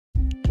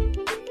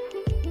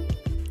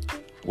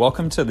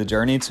Welcome to the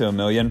Journey to a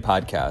Million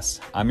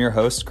podcast. I'm your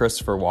host,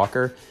 Christopher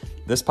Walker.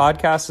 This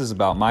podcast is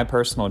about my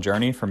personal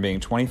journey from being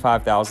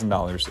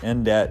 $25,000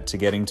 in debt to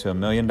getting to $1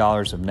 million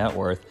of net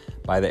worth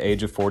by the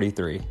age of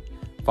 43.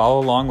 Follow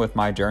along with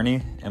my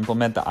journey,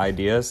 implement the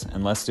ideas,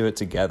 and let's do it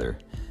together.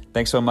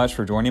 Thanks so much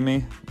for joining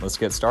me. Let's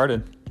get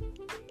started.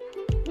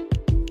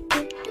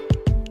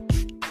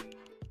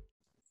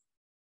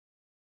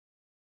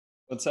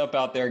 What's up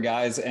out there,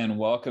 guys, and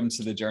welcome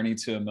to the Journey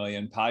to a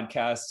Million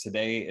podcast.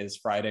 Today is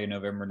Friday,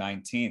 November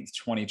 19th,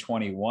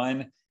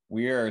 2021.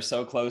 We are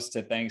so close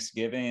to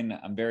Thanksgiving.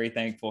 I'm very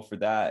thankful for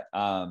that.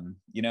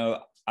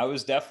 I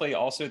was definitely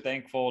also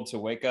thankful to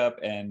wake up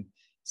and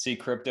see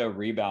crypto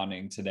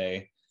rebounding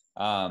today.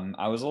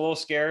 I was a little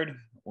scared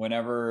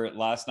whenever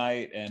last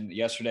night and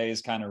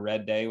yesterday's kind of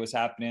red day was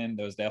happening.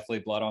 There was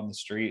definitely blood on the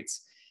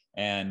streets.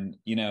 And,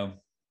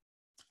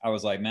 I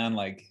was like, man,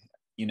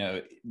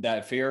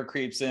 that fear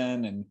creeps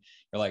in and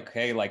you're like,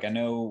 hey, I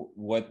know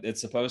what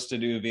it's supposed to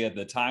do via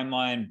the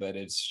timeline, but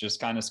it's just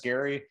kind of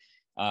scary.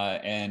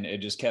 And it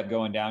just kept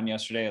going down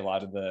yesterday. A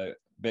lot of the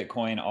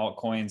Bitcoin,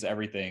 altcoins,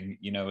 everything,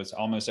 it's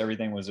almost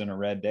everything was in a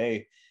red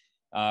day.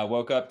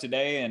 Woke up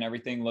today and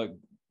everything looked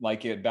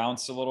like it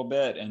bounced a little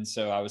bit. And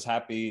so I was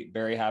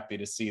very happy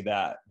to see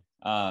that.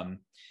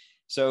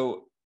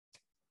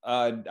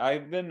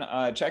 I've been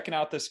checking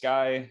out this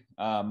guy,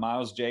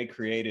 Miles J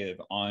Creative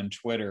on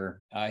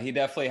Twitter. He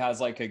definitely has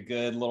like a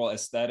good little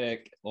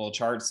aesthetic, little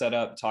chart set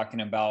up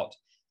talking about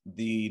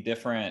the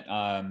different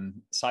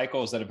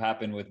cycles that have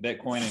happened with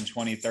Bitcoin in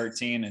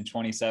 2013 and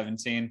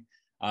 2017.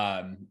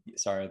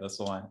 Sorry, that's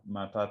the one,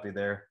 my puppy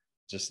there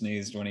just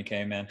sneezed when he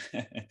came in.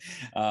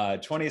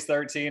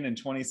 2013 and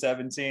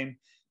 2017,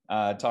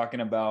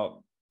 talking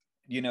about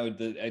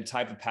the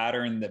type of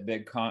pattern that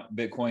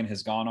Bitcoin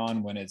has gone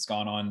on when it's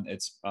gone on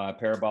its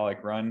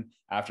parabolic run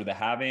after the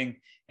halving.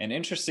 And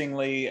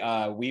interestingly,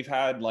 we've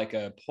had like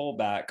a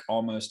pullback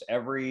almost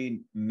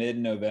every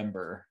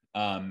mid-November,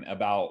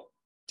 about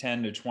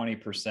 10 to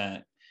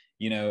 20%,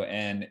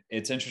 and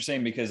it's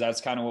interesting because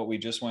that's kind of what we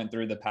just went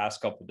through the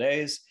past couple of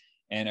days,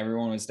 and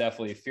everyone was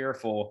definitely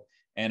fearful.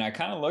 And I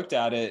kind of looked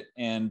at it,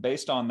 and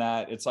based on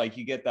that, it's like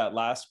you get that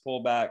last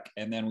pullback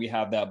and then we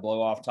have that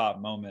blow off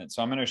top moment.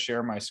 So I'm going to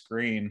share my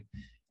screen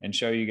and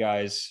show you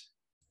guys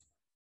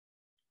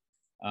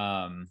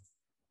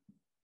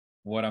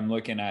what I'm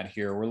looking at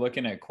here. We're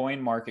looking at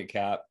coin market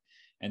cap.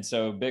 And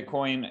so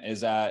Bitcoin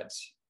is at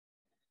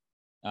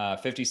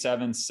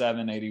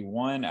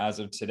 57,781 as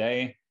of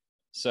today.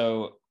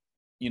 So,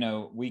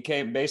 we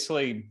came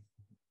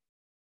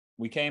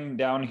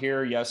down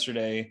here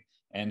yesterday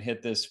and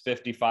hit this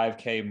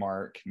 55K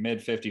mark, mid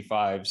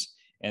 55s.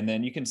 And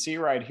then you can see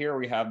right here,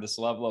 we have this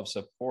level of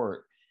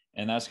support,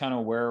 and that's kind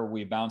of where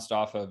we bounced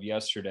off of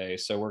yesterday.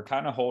 So we're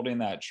kind of holding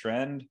that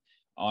trend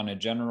on a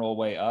general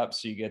way up.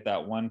 So you get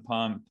that one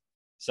pump,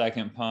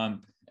 second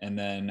pump, and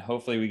then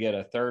hopefully we get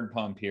a third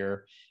pump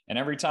here. And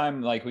every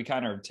time we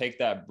kind of take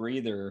that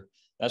breather,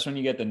 that's when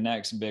you get the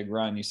next big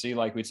run. You see,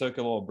 we took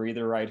a little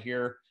breather right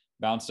here,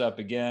 bounced up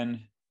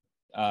again.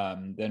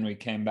 Then we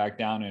came back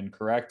down and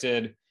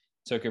corrected,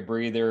 took a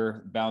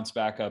breather, bounced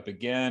back up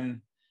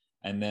again.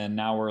 And then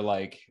now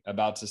we're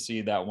about to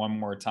see that one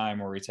more time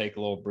where we take a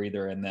little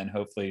breather and then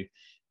hopefully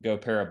go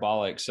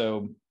parabolic.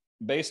 So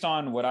based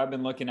on what I've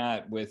been looking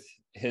at with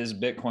his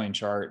Bitcoin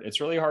chart,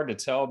 it's really hard to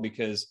tell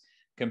because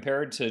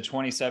compared to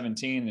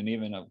 2017 and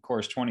even of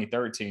course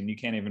 2013, you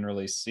can't even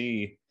really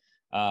see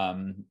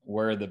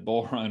where the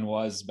bull run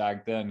was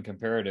back then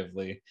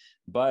comparatively.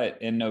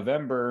 But in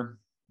November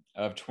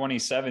of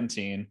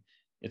 2017,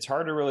 it's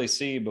hard to really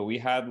see, but we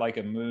had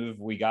a move.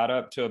 We got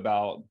up to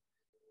about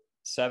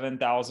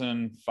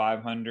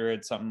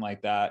 7,500, something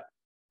like that.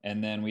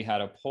 And then we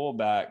had a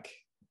pullback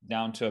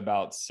down to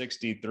about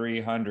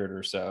 6,300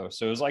 or so.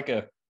 So it was like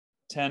a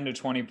 10 to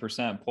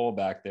 20%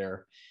 pullback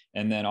there.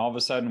 And then all of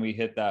a sudden we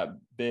hit that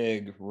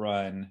big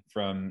run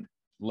from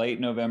late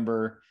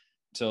November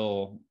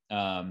till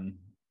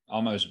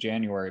almost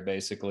January,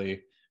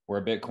 basically,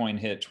 where Bitcoin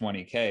hit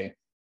 20K.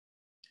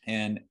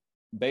 And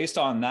based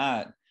on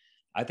that,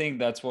 I think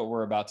that's what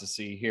we're about to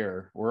see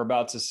here. We're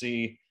about to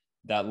see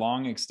that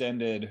long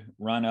extended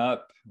run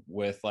up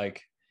with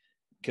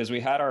because we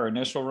had our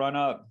initial run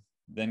up,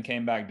 then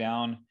came back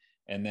down,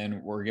 and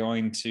then we're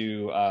going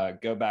to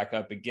go back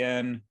up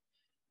again.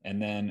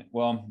 And then,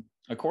 well,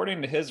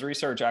 according to his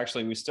research,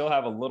 actually, we still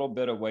have a little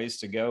bit of ways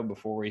to go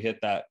before we hit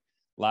that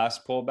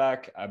last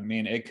pullback. I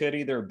mean, it could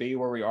either be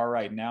where we are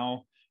right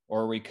now,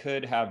 or we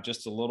could have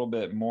just a little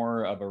bit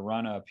more of a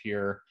run up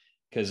here,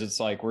 because it's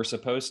we're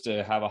supposed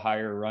to have a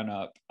higher run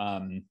up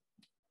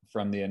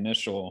from the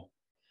initial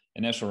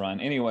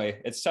run.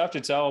 Anyway, it's tough to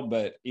tell,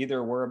 but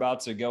either we're about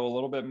to go a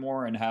little bit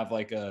more and have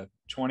a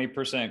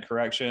 20%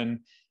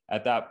 correction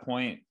at that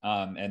point,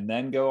 and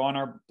then go on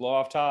our blow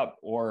off top,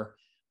 or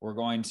we're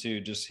going to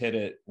just hit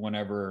it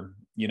whenever,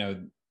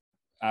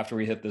 after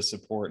we hit the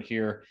support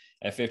here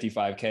at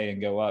 55K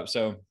and go up.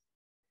 So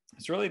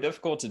it's really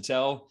difficult to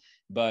tell.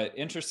 But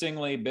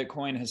interestingly,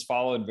 Bitcoin has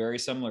followed very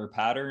similar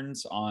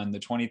patterns on the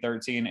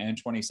 2013 and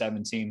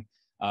 2017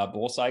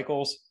 bull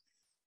cycles.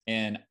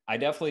 And I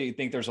definitely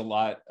think there's a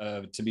lot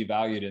to be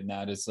valued in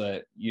that, is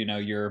that, you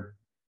know,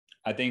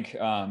 I think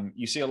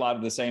you see a lot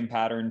of the same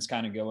patterns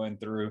kind of going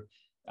through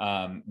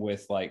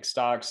with like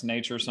stocks,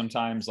 nature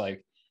sometimes.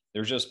 Like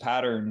there's just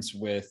patterns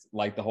with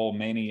like the whole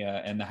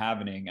mania and the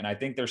happening. And I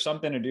think there's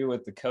something to do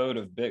with the code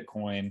of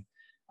Bitcoin.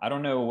 I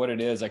don't know what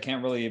it is. I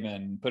can't really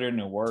even put it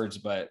into words,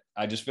 but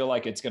I just feel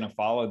like it's going to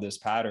follow this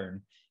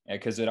pattern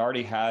because it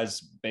already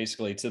has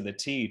basically to the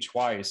T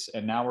twice.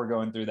 And now we're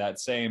going through that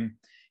same,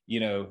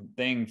 you know,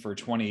 thing for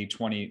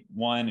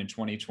 2021 and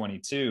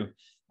 2022.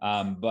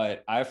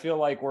 But I feel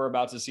like we're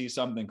about to see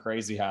something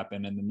crazy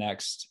happen in the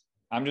next,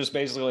 I'm just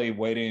basically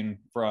waiting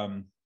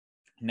from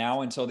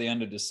now until the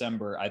end of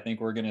December. I think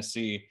we're going to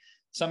see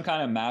some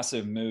kind of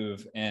massive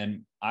move.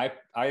 And I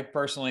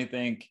personally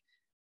think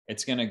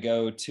it's going to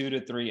go 2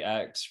 to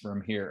 3x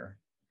from here.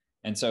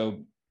 And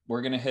so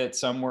we're going to hit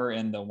somewhere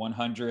in the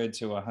 100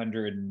 to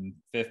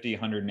 150,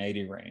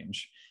 180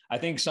 range. I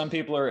think some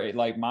people are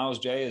like Miles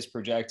J is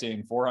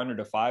projecting 400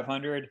 to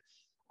 500.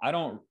 I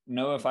don't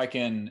know if I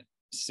can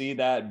see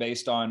that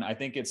based on, I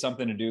think it's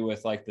something to do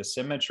with like the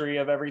symmetry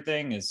of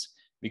everything, is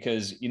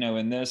because, you know,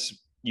 in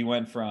this, you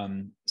went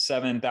from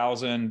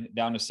 7,000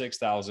 down to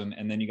 6,000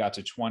 and then you got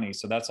to 20.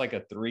 So that's like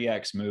a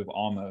 3x move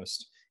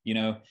almost, you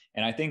know?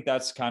 And I think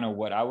that's kind of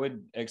what I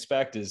would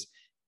expect is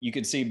you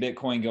could see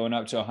Bitcoin going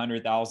up to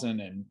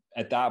 100,000. And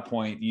at that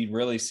point, you'd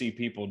really see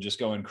people just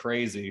going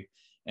crazy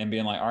and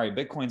being like, all right,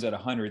 Bitcoin's at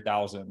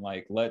 100,000.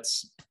 Like,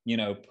 let's, you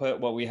know, put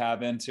what we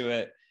have into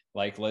it.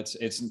 Like,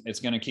 it's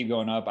going to keep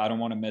going up. I don't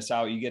want to miss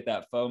out. You get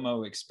that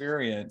FOMO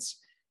experience.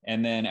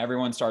 And then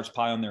everyone starts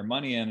piling their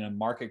money in and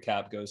market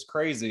cap goes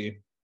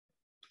crazy.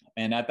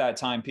 And at that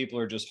time, people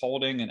are just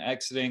holding and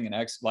exiting, and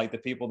like the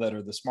people that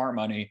are the smart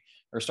money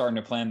are starting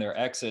to plan their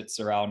exits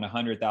around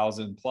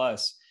 100,000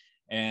 plus,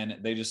 and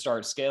they just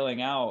start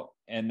scaling out.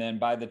 And then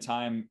by the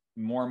time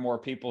more and more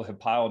people have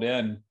piled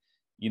in,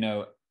 you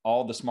know,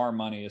 all the smart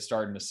money is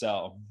starting to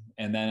sell.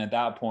 And then at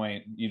that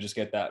point, you just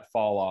get that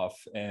fall off.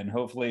 And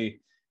hopefully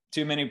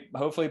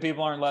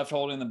people aren't left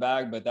holding the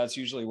bag, but that's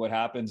usually what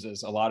happens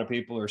is a lot of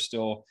people are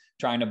still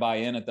trying to buy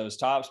in at those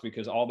tops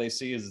because all they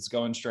see is it's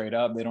going straight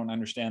up. They don't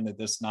understand that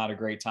this is not a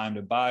great time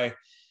to buy,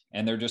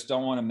 and they just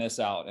don't want to miss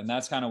out. And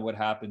that's kind of what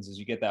happens is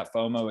you get that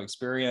FOMO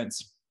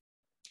experience,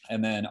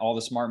 and then all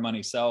the smart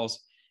money sells.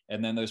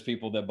 And then those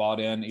people that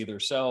bought in either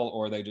sell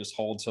or they just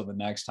hold till the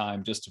next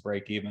time just to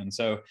break even.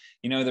 So,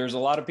 you know, there's a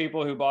lot of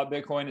people who bought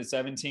Bitcoin at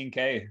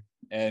 17K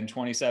in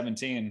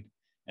 2017,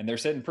 and they're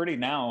sitting pretty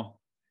now,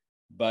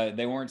 but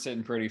they weren't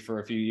sitting pretty for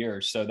a few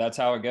years. So that's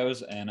how it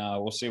goes. And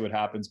we'll see what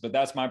happens. But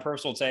that's my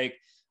personal take.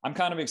 I'm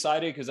kind of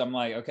excited because I'm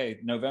like, okay,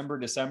 November,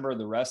 December,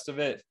 the rest of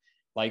it,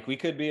 like we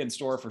could be in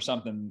store for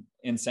something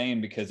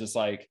insane, because it's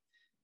like,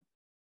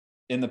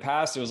 in the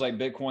past, it was like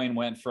Bitcoin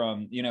went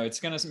from, you know, it's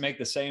going to make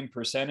the same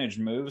percentage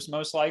moves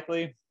most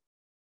likely,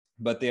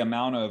 but the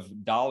amount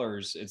of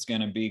dollars it's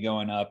going to be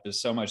going up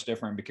is so much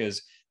different,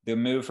 because the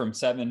move from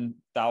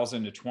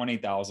 7,000 to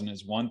 20,000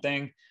 is one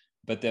thing,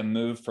 but the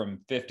move from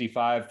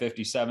 55,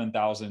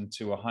 57,000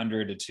 to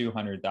 100 to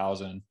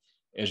 200,000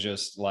 is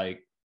just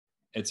like,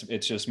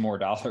 it's just more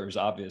dollars,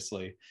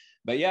 obviously.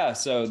 But yeah,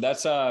 so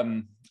that's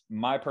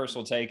my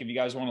personal take. If you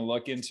guys want to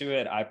look into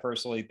it, I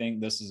personally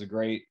think this is a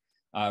great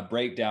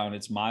breakdown.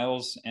 It's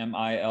Miles,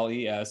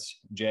 Miles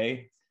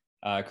J,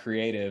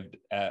 creative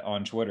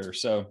on Twitter.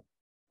 So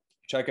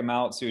check him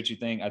out, see what you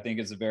think. I think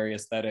it's a very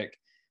aesthetic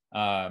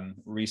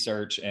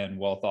research and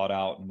well thought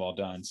out and well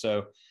done.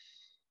 So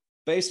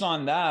based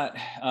on that,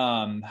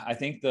 I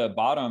think the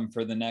bottom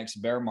for the next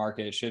bear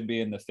market should be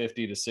in the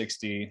 50 to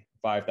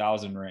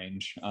 65,000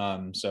 range.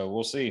 So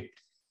we'll see.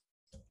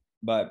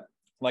 But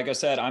like I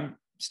said, I'm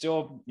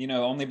still, you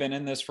know, only been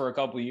in this for a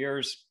couple of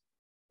years.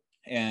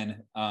 And,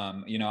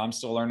 you know, I'm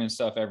still learning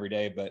stuff every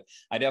day, but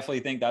I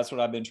definitely think that's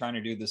what I've been trying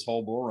to do this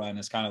whole bull run,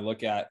 is kind of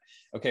look at,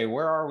 okay,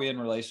 where are we in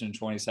relation to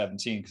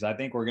 2017? Because I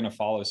think we're going to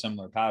follow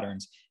similar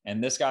patterns.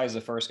 And this guy is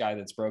the first guy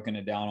that's broken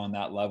it down on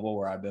that level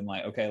where I've been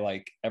like, okay,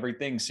 like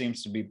everything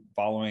seems to be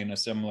following a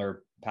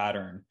similar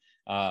pattern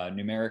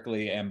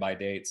numerically and by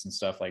dates and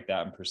stuff like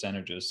that and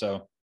percentages.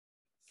 So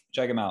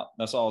check them out.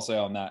 That's all I'll say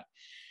on that.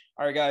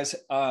 All right, guys,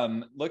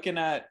 looking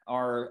at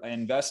our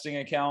investing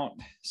account.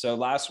 So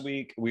last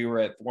week we were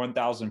at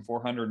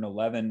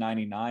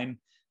 1,411.99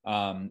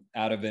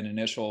 out of an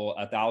initial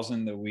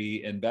 1,000 that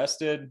we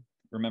invested.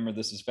 Remember,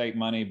 this is fake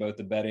money, both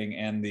the betting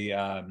and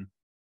the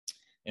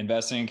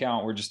investing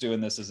account. We're just doing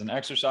this as an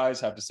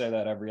exercise. Have to say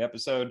that every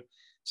episode.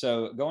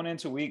 So going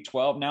into week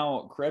 12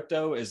 now,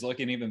 crypto is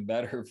looking even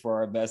better for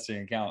our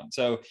investing account.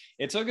 So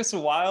it took us a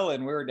while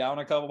and we were down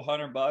a couple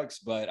 $100,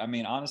 but I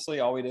mean, honestly,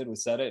 all we did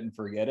was set it and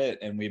forget it.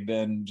 And we've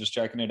been just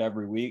checking it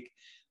every week.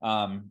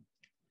 And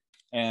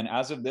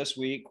as of this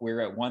week, we're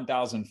at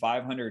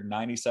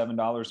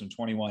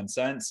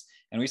 $1,597.21.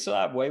 And we still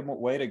have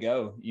way to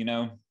go. You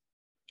know,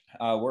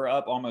 we're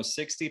up almost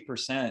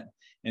 60%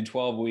 in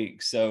 12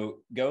 weeks. So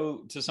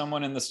go to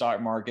someone in the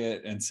stock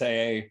market and say,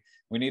 hey,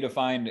 we need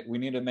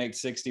to make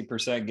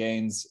 60%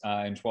 gains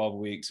in 12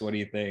 weeks. What do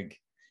you think?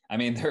 I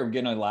mean, they're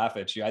going to laugh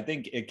at you. I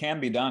think it can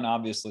be done.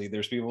 Obviously,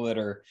 there's people that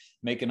are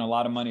making a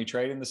lot of money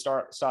trading the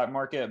stock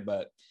market,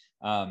 but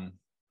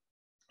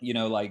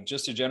like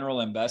just a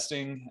general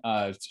investing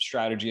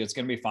strategy, it's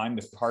going to be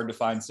hard to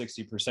find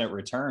 60%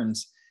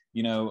 returns,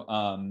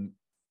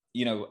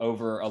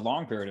 over a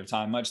long period of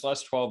time, much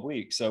less 12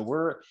 weeks. So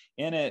we're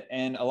in it,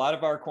 and a lot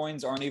of our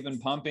coins aren't even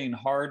pumping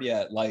hard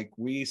yet. Like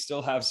we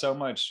still have so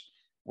much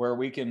where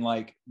we can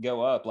like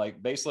go up. Like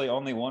basically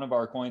only one of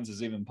our coins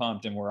is even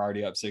pumped and we're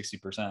already up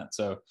 60%.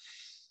 So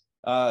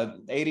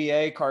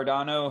ADA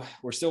Cardano,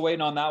 we're still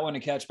waiting on that one to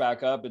catch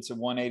back up. It's a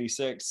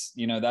 186.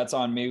 That's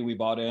on me. We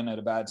bought in at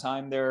a bad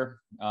time there.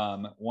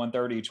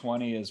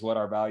 130.20 is what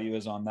our value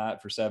is on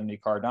that for 70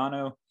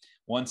 Cardano.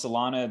 One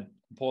Solana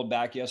pulled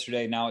back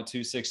yesterday, now at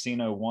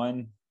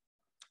 216.01.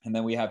 And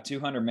then we have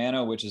 200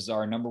 Mano, which is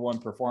our number one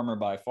performer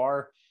by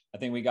far. I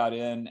think we got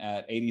in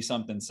at 80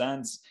 something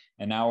cents,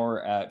 and now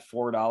we're at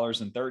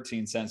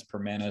 $4.13 per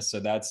Mana. So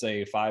that's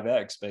a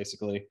 5x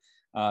basically.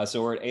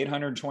 So we're at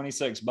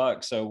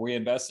 $826. So we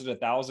invested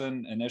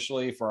 $1,000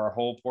 initially for our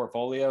whole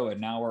portfolio,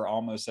 and now we're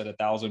almost at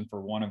 $1,000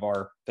 for one of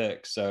our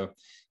picks. So,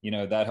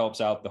 that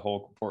helps out the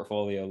whole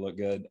portfolio look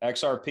good.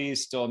 XRP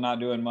is still not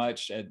doing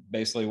much at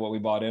basically what we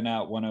bought in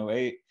at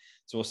 108.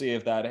 So we'll see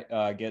if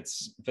that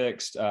gets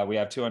fixed. We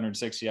have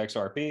 260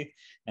 XRP,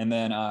 and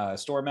then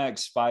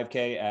Stormex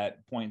 5K at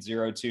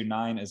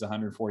 0.029 is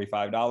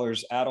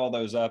 $145. Add all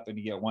those up and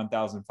you get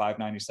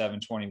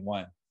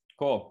 1,597.21.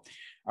 Cool.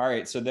 All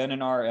right. So then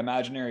in our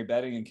imaginary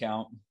betting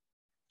account,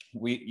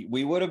 we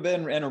would have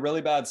been in a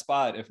really bad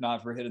spot if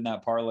not for hitting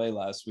that parlay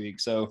last week.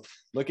 So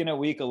looking at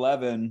week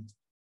 11,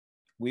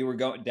 we were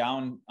going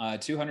down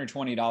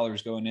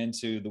 $220 going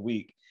into the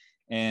week.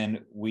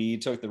 And we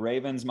took the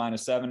Ravens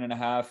minus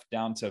 7.5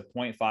 down to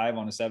 0.5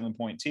 on a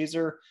 7-point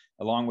teaser,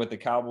 along with the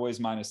Cowboys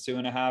minus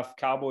 2.5.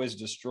 Cowboys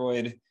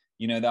destroyed,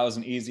 that was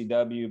an easy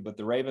W, but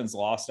the Ravens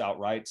lost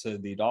outright to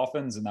the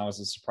Dolphins, and that was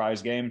a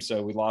surprise game.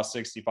 So we lost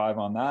 65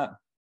 on that.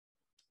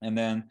 And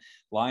then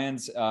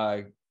Lions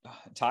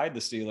tied the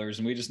Steelers,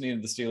 and we just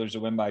needed the Steelers to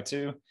win by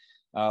 2,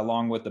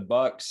 along with the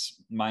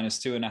Bucks minus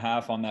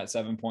 2.5 on that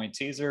 7-point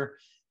teaser.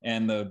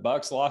 And the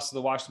Bucks lost to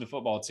the Washington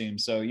football team.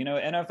 So,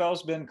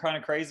 NFL's been kind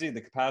of crazy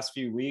the past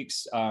few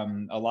weeks,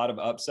 a lot of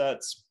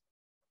upsets.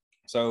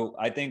 So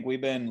I think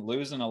we've been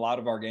losing a lot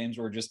of our games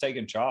where we're just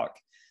taking chalk,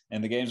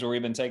 and the games where we've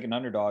been taking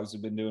underdogs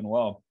have been doing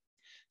well.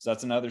 So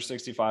that's another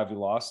 65 we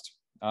lost.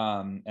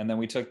 And then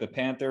we took the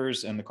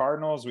Panthers and the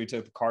Cardinals. We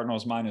took the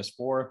Cardinals minus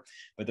 4,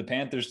 but the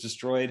Panthers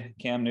destroyed.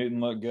 Cam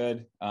Newton looked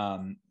good.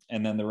 And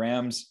then the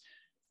Rams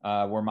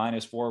were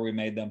minus 4. We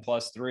made them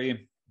plus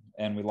 3,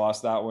 and we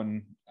lost that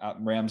one.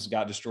 Rams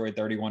got destroyed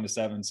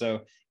 31-7.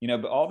 So,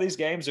 but all these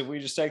games, if we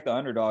just take the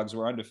underdogs,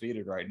 we're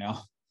undefeated right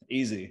now.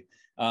 Easy.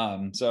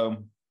 So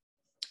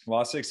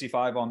lost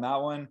 65 on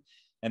that one.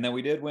 And then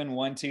we did win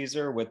one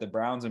teaser with the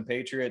Browns and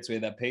Patriots. We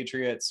had that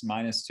Patriots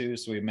minus 2.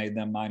 So we made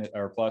them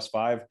plus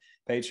 5.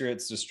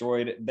 Patriots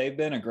destroyed. They've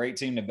been a great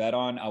team to bet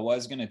on. I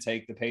was going to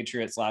take the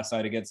Patriots last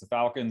night against the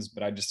Falcons,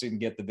 but I just didn't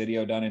get the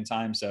video done in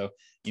time. So,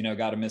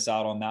 got to miss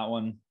out on that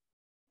one.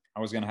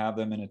 I was going to have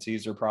them in a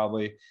teaser,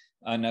 probably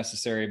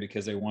unnecessary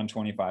because they won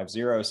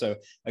 25-0. So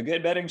a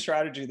good betting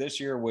strategy this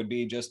year would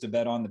be just to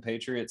bet on the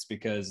Patriots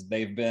because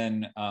they've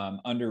been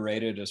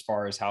underrated as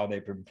far as how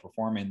they've been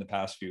performing the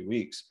past few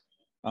weeks.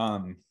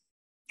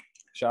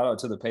 Shout out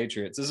to the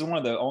Patriots. This is one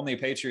of the only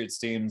Patriots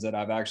teams that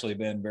I've actually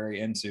been very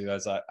into,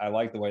 as I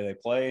like the way they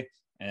play.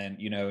 And,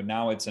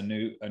 now it's a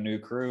new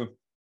crew,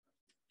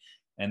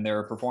 and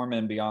they're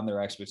performing beyond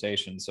their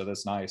expectations. So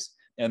that's nice.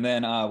 And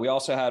then we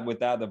also had with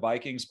that the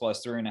Vikings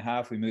plus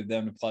 3.5. We moved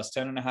them to plus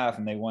 10.5,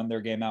 and they won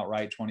their game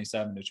outright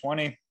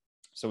 27-20.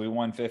 So we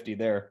won 50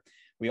 there.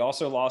 We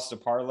also lost a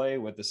parlay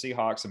with the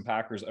Seahawks and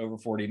Packers over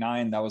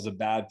 49. That was a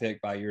bad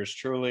pick by yours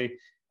truly.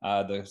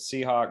 The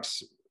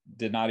Seahawks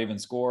did not even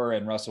score,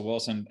 and Russell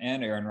Wilson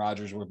and Aaron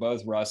Rodgers were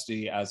both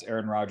rusty, as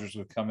Aaron Rodgers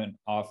was coming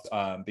off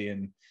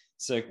being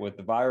sick with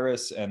the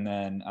virus, and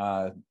then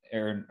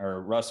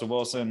Russell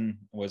Wilson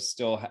was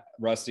still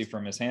rusty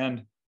from his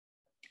hand.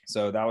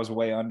 So that was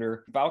way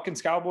under.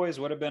 Falcons Cowboys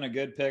would have been a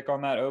good pick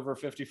on that over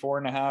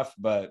 54.5,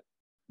 but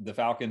the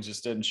Falcons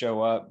just didn't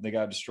show up. They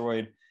got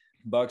destroyed.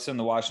 Bucks and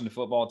the Washington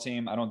football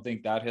team, I don't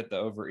think that hit the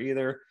over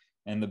either.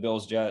 And the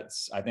Bills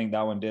Jets, I think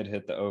that one did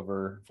hit the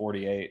over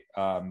 48.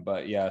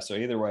 But yeah, so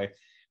either way,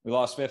 we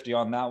lost 50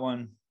 on that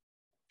one.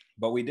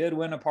 But we did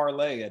win a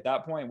parlay. At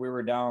that point, we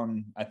were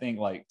down, I think,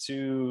 like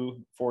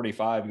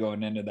 245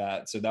 going into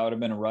that. So that would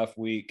have been a rough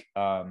week.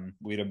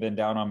 We'd have been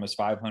down almost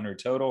 500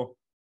 total.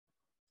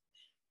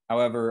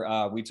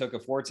 However, we took a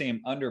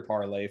 4-team under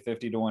parlay,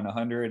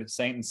 50-100,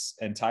 Saints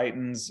and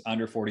Titans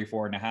under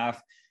 44.5.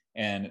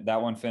 And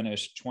that one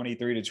finished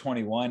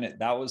 23-21.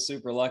 That was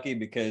super lucky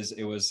because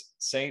it was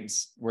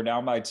Saints were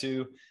down by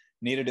 2,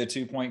 needed a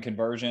 2-point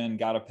conversion,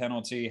 got a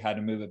penalty, had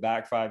to move it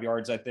back 5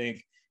 yards, I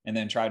think, and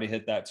then tried to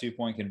hit that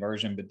 2-point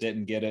conversion, but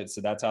didn't get it. So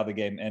that's how the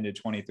game ended,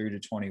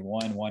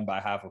 23-21, won by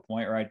half a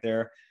point right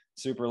there.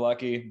 Super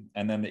lucky.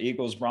 And then the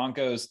Eagles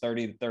Broncos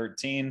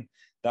 30-13.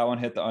 That one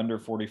hit the under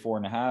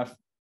 44.5.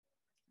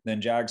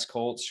 Then Jags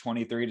Colts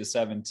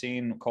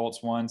 23-17.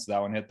 Colts won, so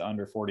that one hit the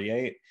under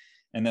 48.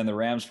 And then the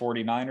Rams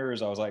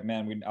 49ers, I was like,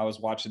 man, I was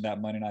watching that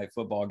Monday Night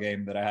Football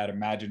game that I had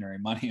imaginary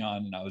money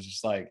on. And I was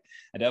just like,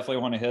 I definitely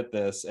want to hit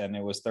this. And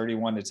it was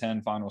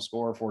 31-10 final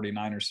score.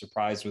 49ers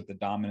surprised with the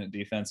dominant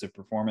defensive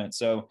performance.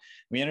 So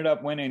we ended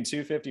up winning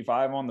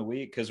 255 on the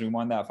week because we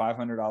won that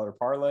 $500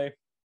 parlay.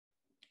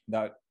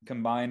 That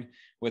combined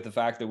with the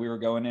fact that we were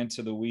going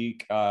into the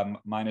week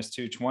minus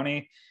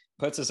 220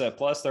 puts us at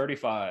plus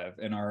 35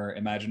 in our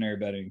imaginary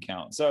betting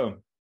account. So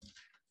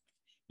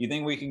you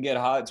think we can get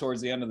hot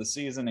towards the end of the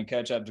season and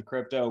catch up to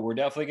crypto? We're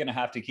definitely going to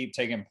have to keep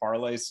taking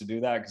parlays to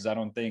do that, because I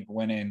don't think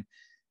winning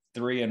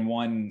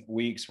 3-in-1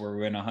 weeks where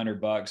we win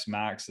 $100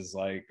 max is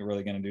like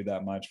really going to do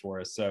that much for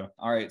us. So,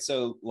 all right.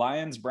 So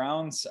Lions,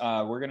 Browns,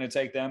 we're going to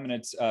take them, and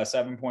it's a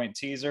 7-point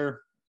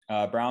teaser.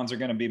 Browns are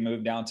going to be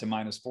moved down to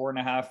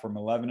 -4.5 from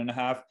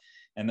 11.5.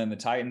 And then the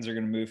Titans are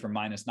going to move from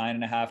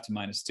 -9.5 to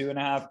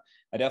 -2.5.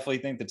 I definitely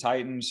think the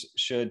Titans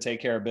should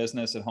take care of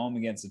business at home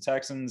against the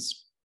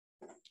Texans.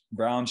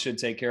 Browns should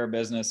take care of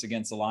business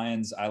against the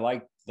Lions. I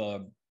like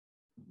the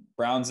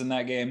Browns in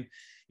that game,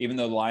 even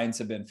though the Lions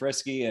have been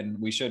frisky, and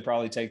we should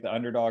probably take the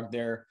underdog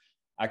there.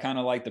 I kind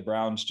of like the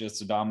Browns just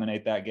to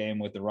dominate that game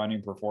with the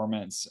running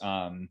performance.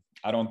 I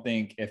don't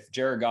think if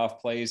Jared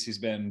Goff plays, he's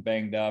been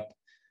banged up.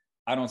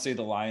 I don't see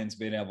the Lions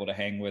being able to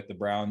hang with the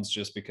Browns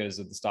just because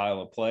of the style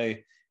of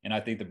play. And I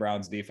think the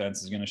Browns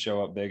defense is going to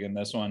show up big in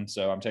this one.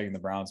 So I'm taking the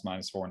Browns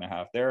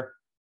 -4.5 there.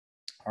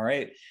 All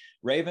right.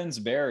 Ravens,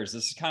 Bears.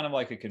 This is kind of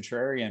like a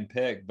contrarian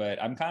pick,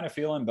 but I'm kind of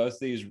feeling both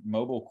these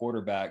mobile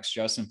quarterbacks,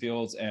 Justin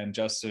Fields and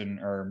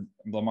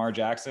Lamar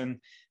Jackson,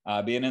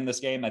 being in this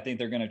game. I think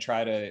they're going to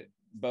try to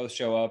both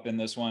show up in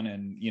this one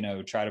and,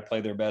 try to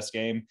play their best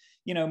game,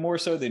 more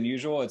so than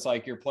usual. It's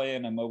like you're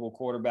playing a mobile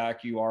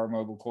quarterback. You are a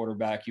mobile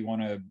quarterback. You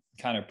want to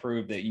kind of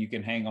prove that you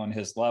can hang on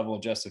his level.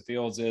 Justin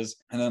Fields is.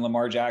 And then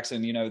Lamar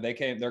Jackson,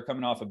 they're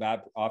coming off a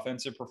bad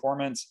offensive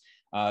performance.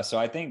 So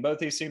I think both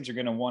these teams are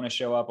going to want to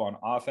show up on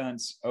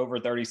offense. Over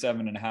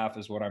 37.5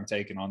 is what I'm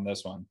taking on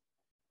this one.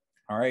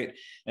 All right.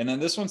 And then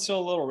this one's still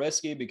a little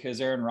risky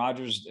because Aaron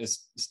Rodgers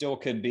still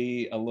could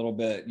be a little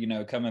bit,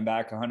 coming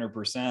back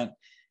 100%.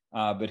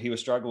 But he was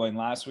struggling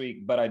last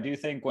week. But I do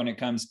think when it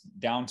comes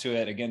down to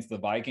it against the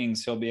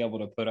Vikings, he'll be able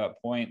to put up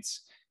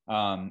points.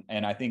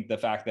 And I think the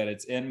fact that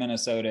it's in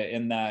Minnesota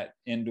in that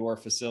indoor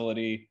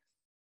facility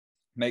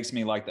makes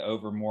me like the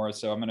over more.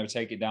 So I'm going to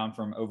take it down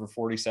from over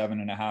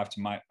 47.5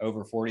 to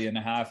over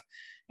 40.5.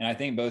 And I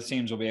think both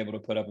teams will be able to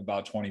put up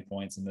about 20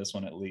 points in this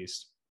one at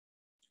least.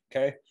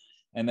 Okay.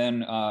 And then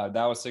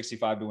that was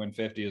 65 to win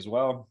 50 as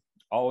well.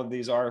 All of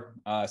these are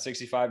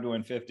 65 to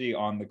win 50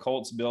 on the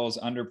Colts, Bills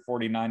under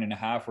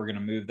 49.5. We're going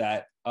to move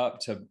that up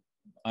to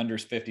under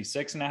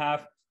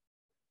 56.5.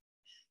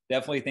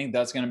 Definitely think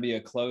that's going to be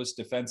a close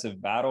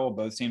defensive battle.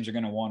 Both teams are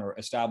going to want to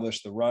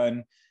establish the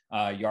run.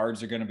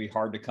 Yards are going to be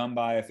hard to come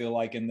by, I feel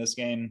like, in this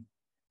game.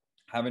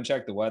 Haven't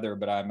checked the weather,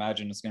 but I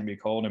imagine it's going to be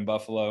cold in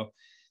Buffalo.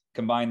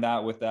 Combine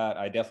that with that,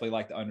 I definitely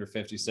like the under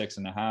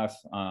 56.5.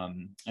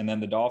 And then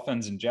the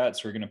Dolphins and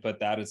Jets, we're going to put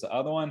that as the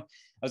other one.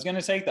 I was going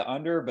to take the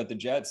under, but the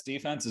Jets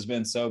defense has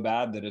been so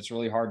bad that it's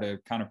really hard to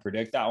kind of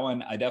predict that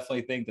one. I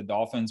definitely think the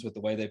Dolphins, with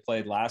the way they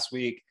played last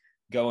week,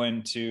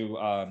 going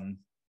to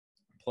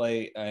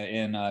play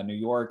in New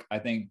York. I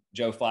think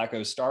Joe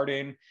Flacco's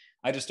starting.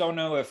 I just don't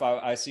know if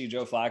I see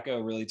Joe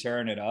Flacco really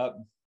tearing it up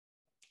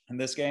in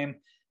this game,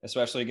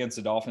 especially against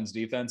the Dolphins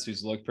defense,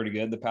 who's looked pretty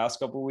good the past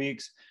couple of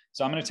weeks.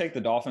 So I'm going to take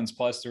the Dolphins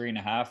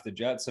 +3.5. The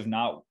Jets have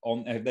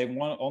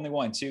only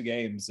won 2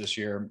 games this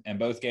year, and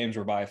both games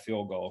were by a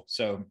field goal.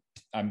 So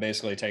I'm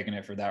basically taking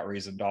it for that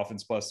reason.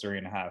 Dolphins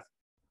 +3.5.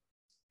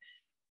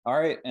 All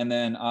right. And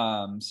then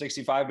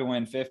 65 to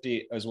win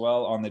 50 as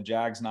well on the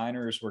Jags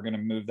Niners. We're going to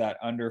move that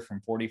under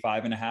from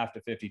 45.5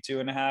 to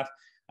 52.5.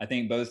 I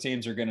think both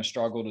teams are going to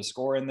struggle to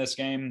score in this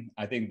game.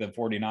 I think the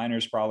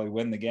 49ers probably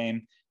win the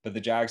game, but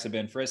the Jags have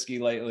been frisky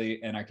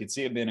lately, and I could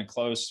see it being a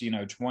close,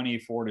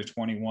 24 to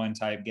 21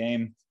 type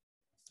game,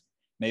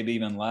 maybe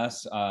even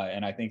less.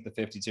 And I think the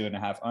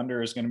 52.5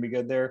 under is going to be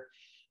good there.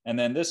 And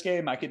then this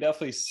game, I could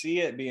definitely see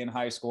it being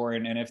high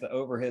scoring. And if the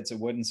over hits, it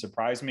wouldn't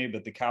surprise me.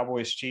 But the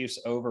Cowboys Chiefs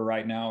over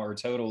right now, our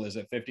total is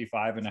at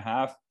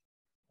 55.5.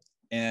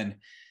 And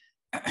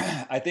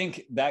I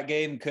think that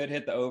game could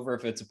hit the over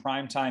if it's a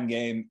primetime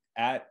game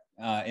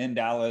in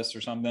Dallas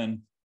or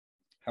something.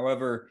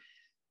 However,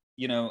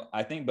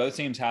 I think both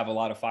teams have a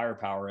lot of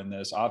firepower in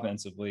this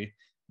offensively.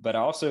 But I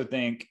also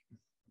think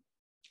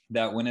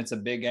that when it's a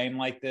big game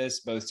like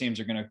this, both teams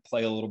are going to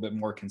play a little bit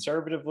more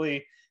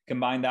conservatively.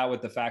 Combine that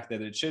with the fact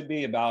that it should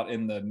be about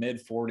in the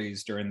mid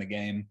 40s during the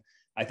game.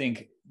 I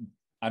think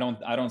I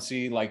don't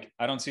see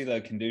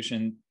the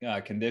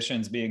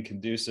conditions being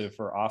conducive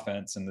for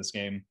offense in this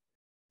game.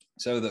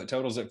 So the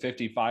total's at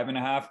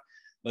 55.5.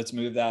 Let's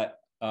move that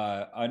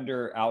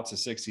under out to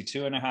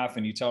 62.5.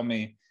 And you tell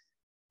me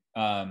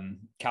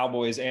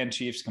Cowboys and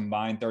Chiefs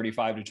combined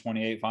 35 to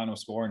 28 final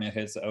score, and it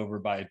hits over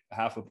by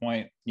half a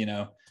point.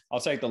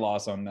 I'll take the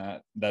loss on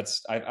that.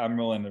 I'm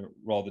willing to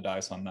roll the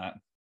dice on that.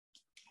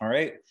 All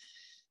right.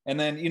 And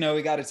then,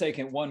 we got to take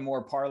it one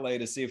more parlay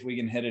to see if we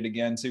can hit it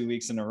again 2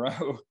 weeks in a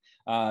row.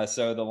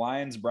 So the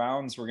Lions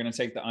Browns, we're going to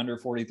take the under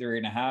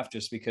 43.5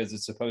 just because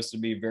it's supposed to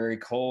be very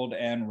cold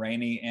and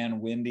rainy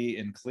and windy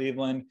in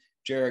Cleveland.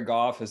 Jared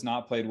Goff has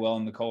not played well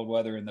in the cold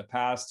weather in the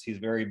past. He's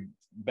very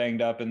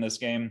banged up in this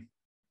game.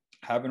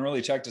 Haven't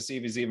really checked to see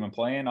if he's even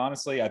playing.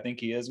 Honestly, I think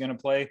he is going to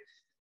play,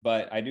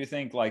 but I do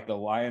think like the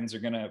Lions are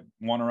going to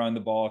want to run the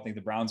ball. I think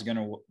the Browns are going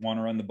to want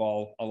to run the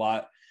ball a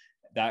lot.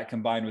 That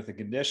combined with the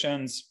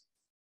conditions,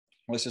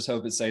 let's just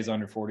hope it stays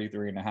under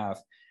 43.5.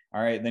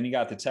 All right. Then you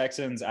got the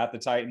Texans at the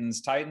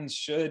Titans. Titans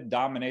should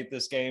dominate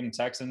this game.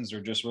 Texans are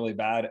just really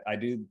bad. I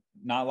do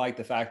not like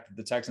the fact that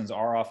the Texans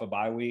are off a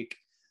bye week,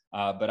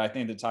 but I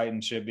think the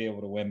Titans should be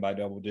able to win by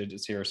double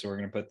digits here. So we're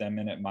going to put them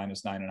in at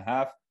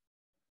 -9.5.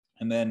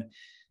 And then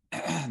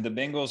the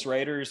Bengals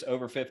Raiders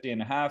over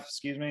 50.5.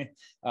 Excuse me.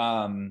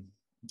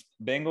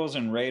 Bengals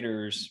and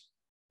Raiders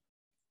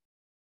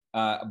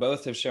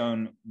both have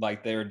shown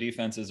like their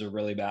defenses are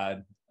really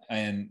bad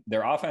and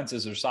their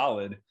offenses are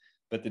solid,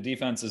 but the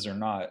defenses are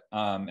not.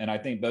 And I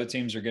think both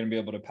teams are going to be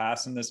able to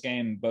pass in this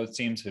game. Both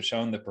teams have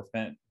shown the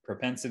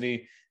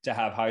propensity to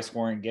have high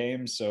scoring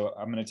games. So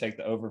I'm going to take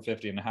the over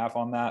 50.5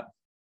 on that.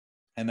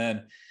 And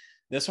then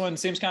this one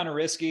seems kind of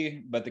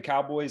risky, but the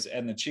Cowboys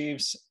and the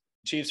Chiefs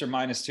are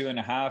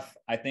 -2.5.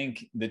 I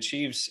think the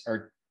Chiefs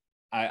are,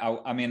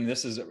 I mean,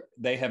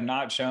 they have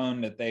not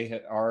shown that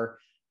they are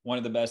one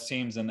of the best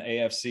teams in the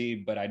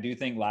AFC, but I do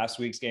think last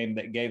week's game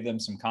that gave them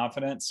some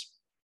confidence.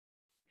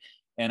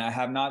 And I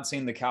have not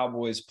seen the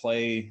Cowboys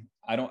play.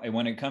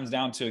 When it comes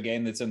down to a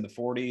game that's in the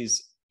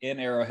 40s in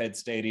Arrowhead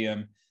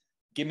Stadium,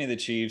 give me the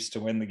Chiefs to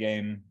win the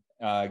game.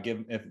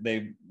 If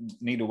they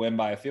need to win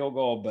by a field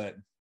goal, but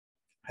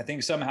I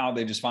think somehow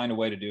they just find a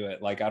way to do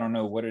it. Like, I don't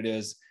know what it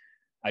is.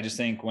 I just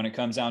think when it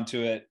comes down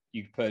to it,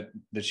 you put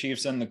the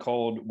Chiefs in the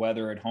cold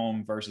weather at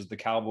home versus the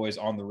Cowboys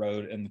on the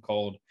road in the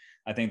cold.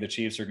 I think the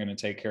Chiefs are going to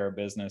take care of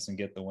business and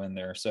get the win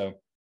there. So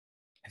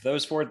if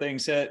those four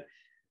things hit,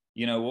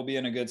 we'll be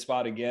in a good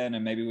spot again,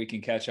 and maybe we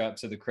can catch up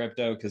to the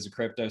crypto because the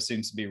crypto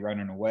seems to be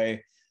running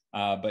away.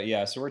 But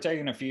yeah, so we're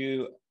taking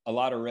a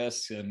lot of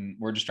risks, and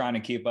we're just trying to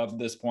keep up at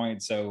this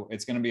point. So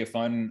it's going to be a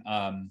fun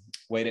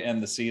way to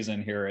end the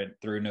season here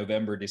through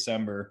November,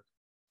 December,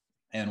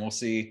 and we'll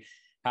see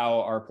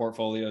how our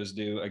portfolios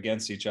do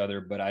against each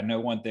other. But I know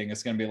one thing,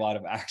 it's going to be a lot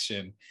of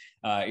action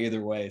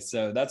either way.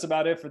 So that's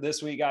about it for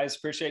this week, guys.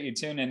 Appreciate you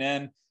tuning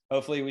in.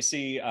 Hopefully we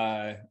see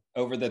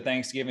over the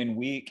Thanksgiving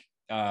week,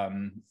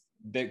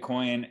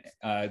 Bitcoin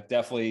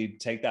definitely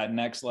take that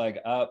next leg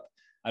up.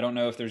 I don't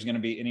know if there's going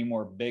to be any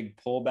more big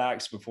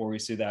pullbacks before we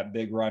see that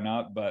big run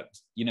up, but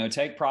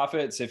take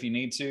profits if you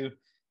need to.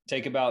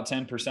 Take about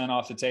 10%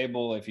 off the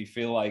table if you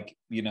feel like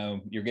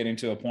you're getting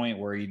to a point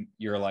where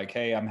you're like,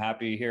 hey, I'm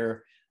happy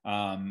here,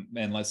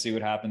 and let's see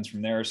what happens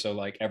from there. So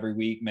like every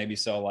week maybe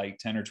sell like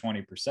 10 or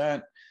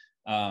 20%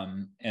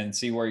 and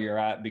see where you're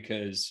at,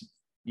 because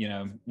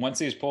once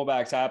these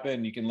pullbacks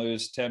happen, you can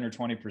lose 10 or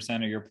 20%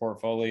 of your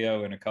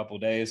portfolio in a couple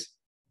of days.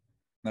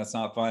 That's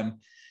not fun.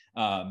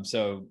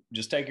 So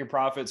just take your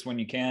profits when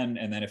you can.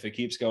 And then if it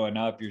keeps going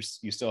up, you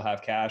still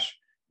have cash.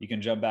 You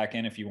can jump back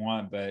in if you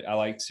want, but I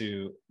like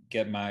to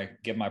get my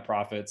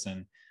profits.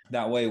 And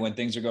that way, when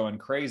things are going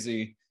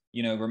crazy,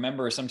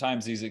 remember,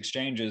 sometimes these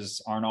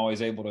exchanges aren't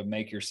always able to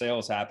make your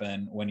sales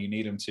happen when you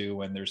need them to,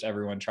 when there's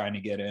everyone trying to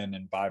get in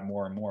and buy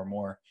more and more and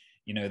more.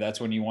 That's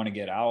when you want to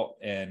get out,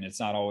 and it's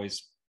not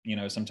always,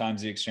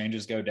 sometimes the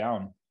exchanges go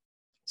down.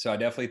 So I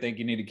definitely think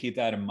you need to keep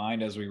that in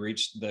mind as we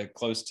reach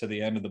close to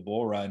the end of the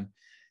bull run,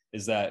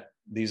 is that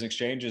these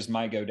exchanges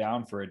might go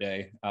down for a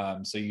day.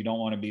 So you don't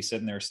want to be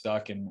sitting there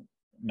stuck and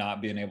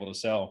not being able to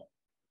sell.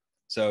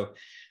 So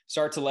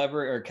start to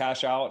lever or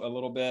cash out a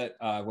little bit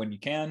when you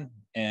can,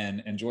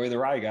 and enjoy the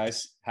ride,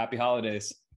 guys. Happy holidays.